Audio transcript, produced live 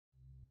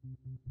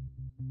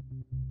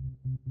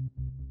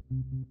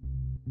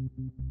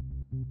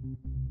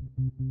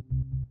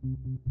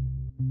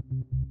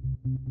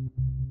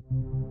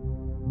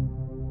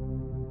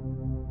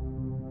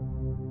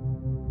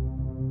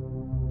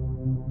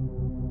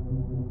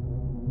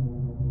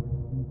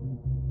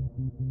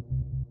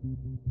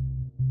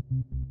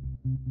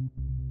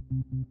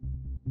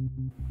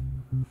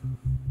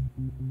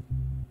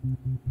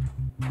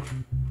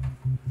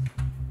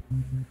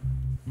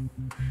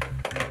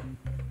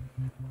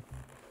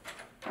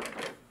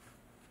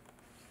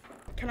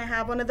Can I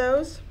have one of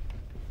those?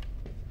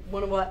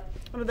 One of what?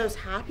 One of those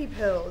happy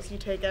pills you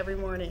take every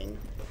morning.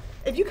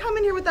 If you come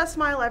in here with that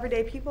smile every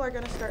day, people are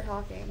gonna start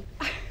talking.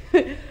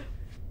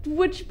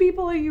 Which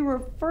people are you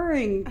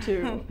referring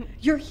to?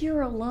 You're here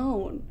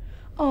alone.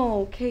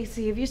 Oh,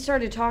 Kaycee, have you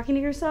started talking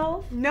to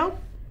yourself? Nope.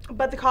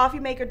 But the coffee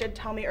maker did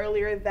tell me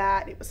earlier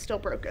that it was still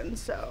broken,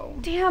 so...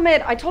 Damn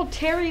it, I told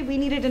Terry we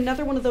needed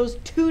another one of those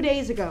 2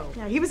 days ago.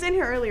 Yeah, he was in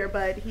here earlier,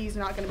 but he's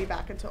not gonna be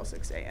back until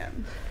 6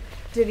 a.m.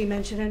 Did he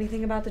mention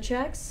anything about the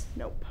checks?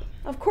 Nope.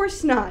 Of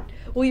course not.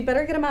 Well, you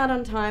better get them out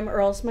on time or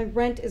else my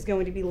rent is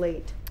going to be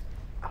late.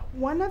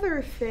 One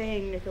other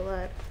thing,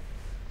 Nicolet.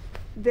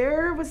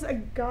 There was a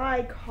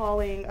guy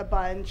calling a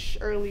bunch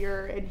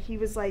earlier, and he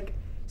was, like,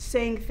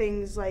 saying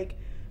things like,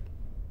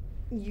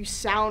 you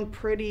sound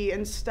pretty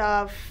and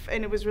stuff,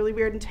 and it was really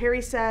weird. And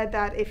Terry said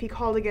that if he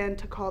called again,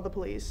 to call the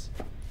police.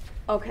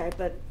 Okay,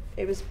 but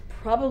it was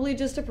probably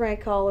just a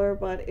prank caller,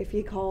 but if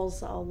he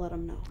calls, I'll let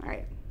him know. All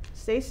right.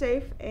 Stay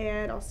safe,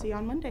 and I'll see you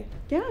on Monday.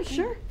 Yeah,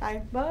 sure.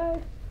 Bye.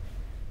 Bye.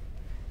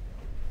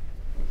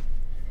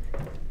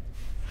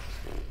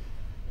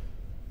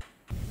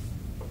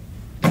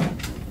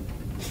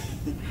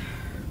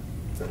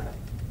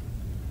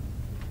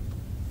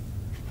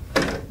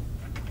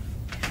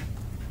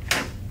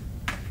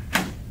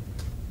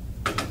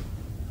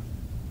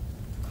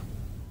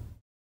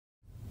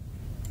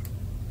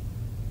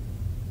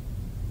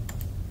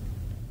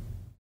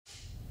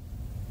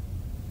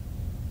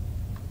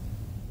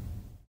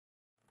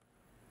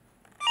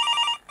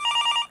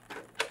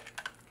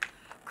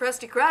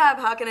 Krusty Krab,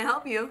 how can I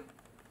help you?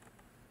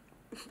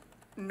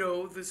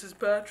 No, this is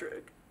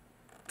Patrick.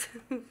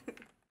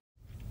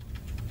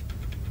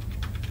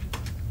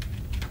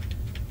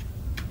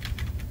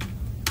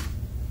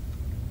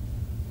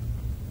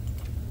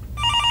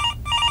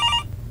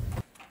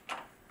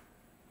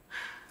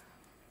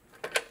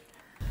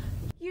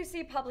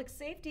 UC Public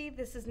Safety,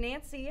 this is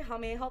Nancy. How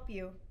may I help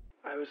you?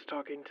 I was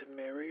talking to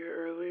Mary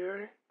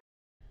earlier.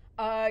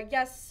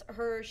 Yes,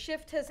 her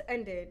shift has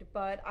ended,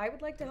 but I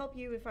would like to help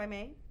you if I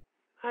may.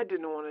 I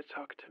didn't want to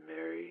talk to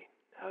Mary.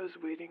 I was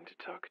waiting to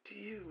talk to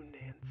you,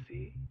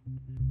 Nancy.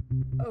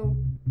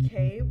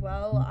 Okay,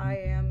 well, I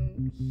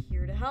am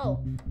here to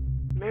help.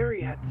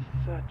 Mary had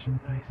such a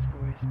nice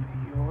voice,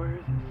 but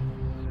yours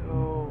is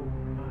so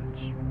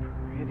much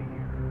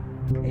prettier.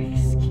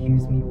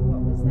 Excuse me,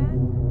 what was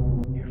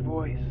that? Your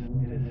voice,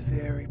 it is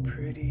very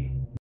pretty.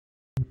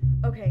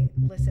 Okay,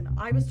 listen,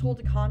 I was told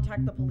to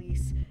contact the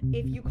police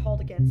if you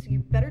called again, so you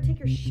better take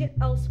your shit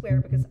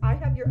elsewhere because I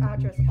have your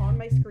address on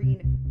my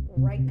screen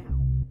right now.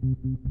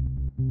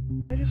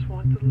 I just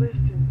want to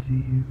listen to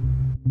you.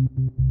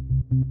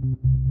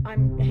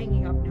 I'm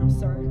hanging up now,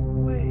 sir.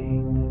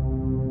 Wait.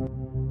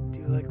 Do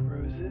you like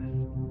roses?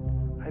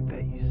 I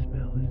bet you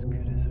smell as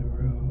good as a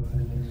rose.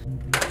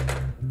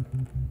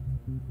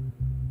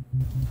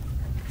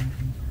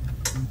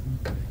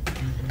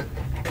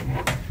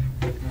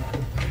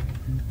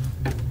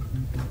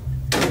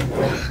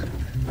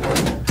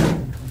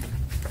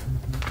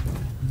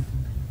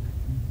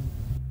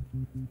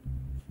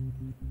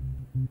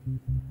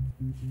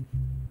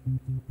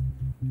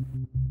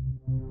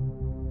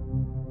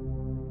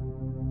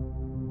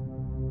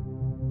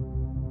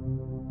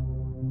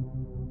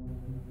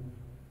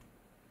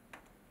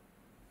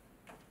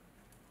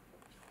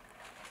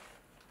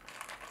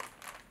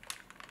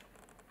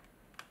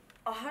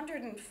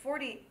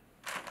 $140.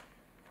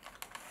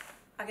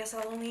 I guess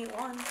I'll only eat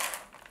one.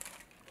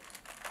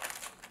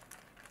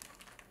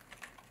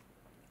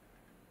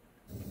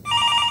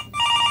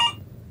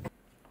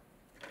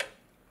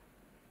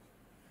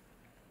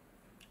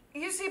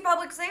 UC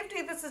Public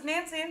Safety, this is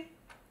Nancy.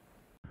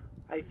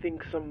 I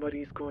think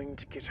somebody's going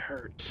to get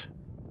hurt.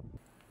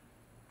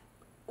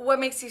 What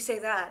makes you say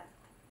that?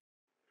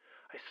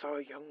 I saw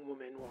a young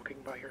woman walking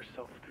by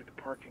herself through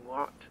the parking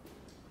lot.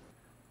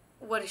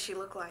 What does she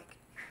look like?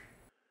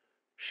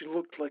 She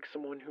looked like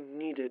someone who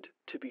needed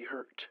to be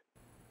hurt.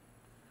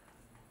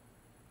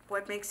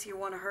 What makes you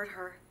want to hurt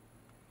her?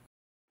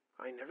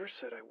 I never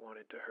said I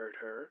wanted to hurt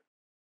her.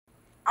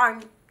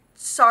 I'm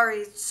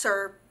sorry,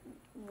 sir.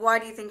 Why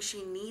do you think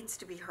she needs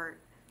to be hurt?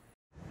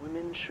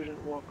 Women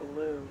shouldn't walk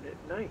alone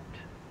at night.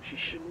 She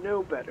should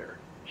know better.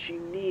 She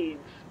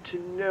needs to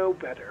know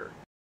better.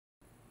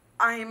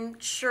 I'm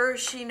sure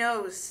she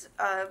knows.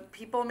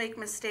 People make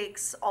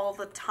mistakes all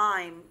the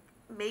time.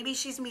 Maybe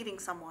she's meeting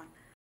someone.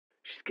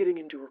 She's getting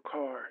into her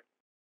car.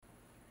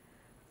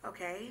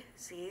 Okay,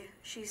 see,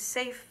 she's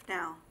safe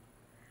now.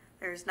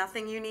 There's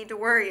nothing you need to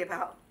worry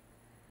about.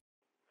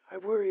 I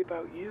worry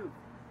about you,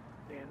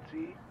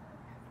 Nancy.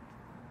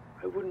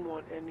 I wouldn't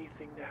want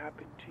anything to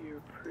happen to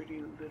your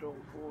pretty little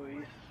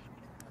voice.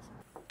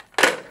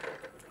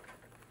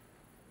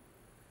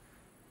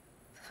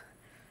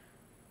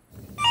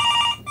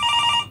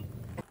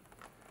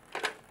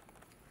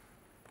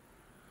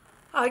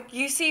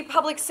 UC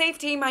Public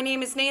Safety, my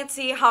name is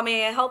Nancy. How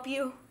may I help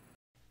you?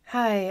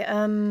 Hi,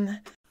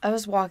 I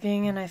was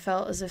walking and I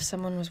felt as if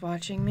someone was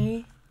watching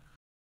me.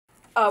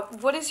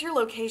 What is your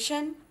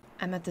location?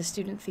 I'm at the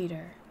student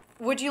theater.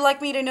 Would you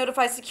like me to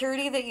notify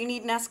security that you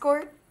need an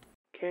escort?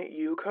 Can't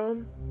you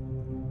come?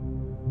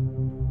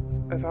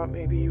 I thought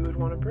maybe you would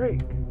want a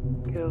break.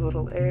 Get a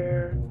little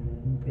air.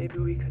 Maybe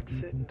we could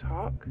sit and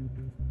talk.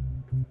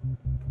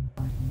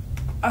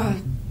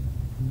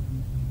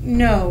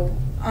 No.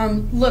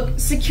 Look,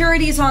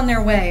 security's on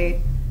their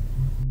way.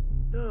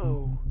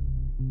 No.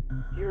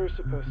 You're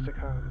supposed to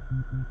come.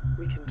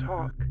 We can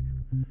talk.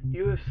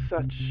 You have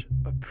such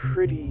a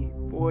pretty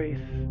voice.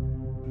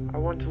 I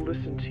want to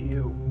listen to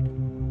you.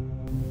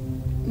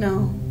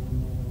 No.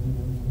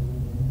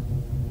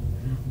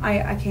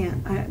 I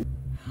can't.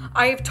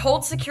 I've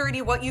told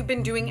security what you've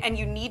been doing and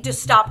you need to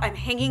stop. I'm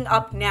hanging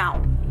up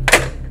now.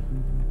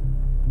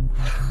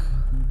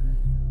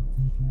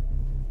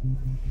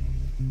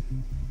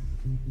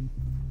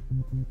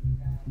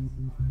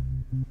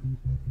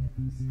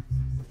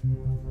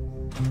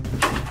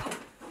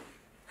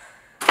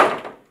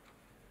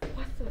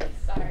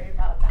 Sorry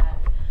about that.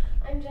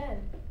 I'm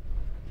Jenn.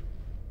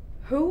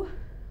 Who?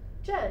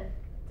 Jenn,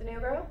 the new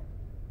girl.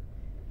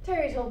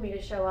 Terry told me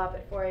to show up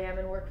at 4 a.m.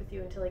 and work with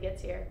you until he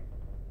gets here.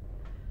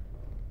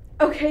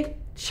 Okay,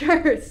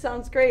 sure.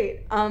 Sounds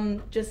great.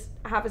 Just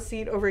have a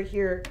seat over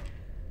here.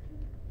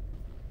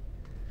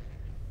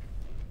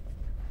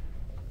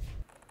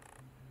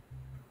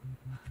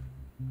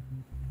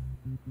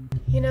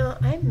 You know,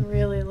 I'm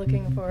really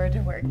looking forward to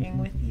working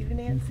with you,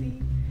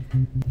 Nancy.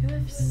 You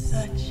have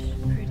such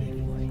a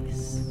pretty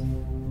voice.